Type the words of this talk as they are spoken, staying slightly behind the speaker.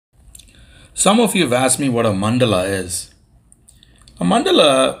Some of you have asked me what a mandala is. A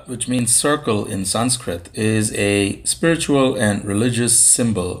mandala, which means circle in Sanskrit, is a spiritual and religious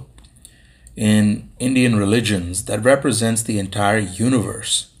symbol in Indian religions that represents the entire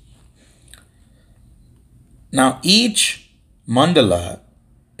universe. Now, each mandala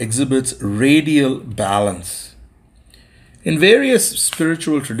exhibits radial balance. In various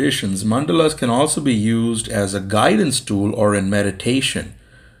spiritual traditions, mandalas can also be used as a guidance tool or in meditation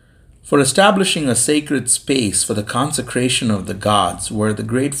for establishing a sacred space for the consecration of the gods where the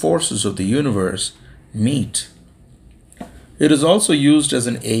great forces of the universe meet. It is also used as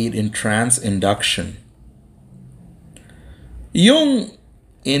an aid in trance induction. Jung,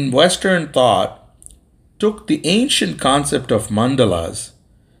 in Western thought, took the ancient concept of mandalas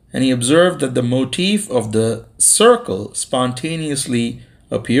and he observed that the motif of the circle spontaneously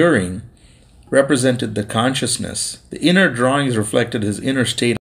appearing represented the consciousness. The inner drawings reflected his inner state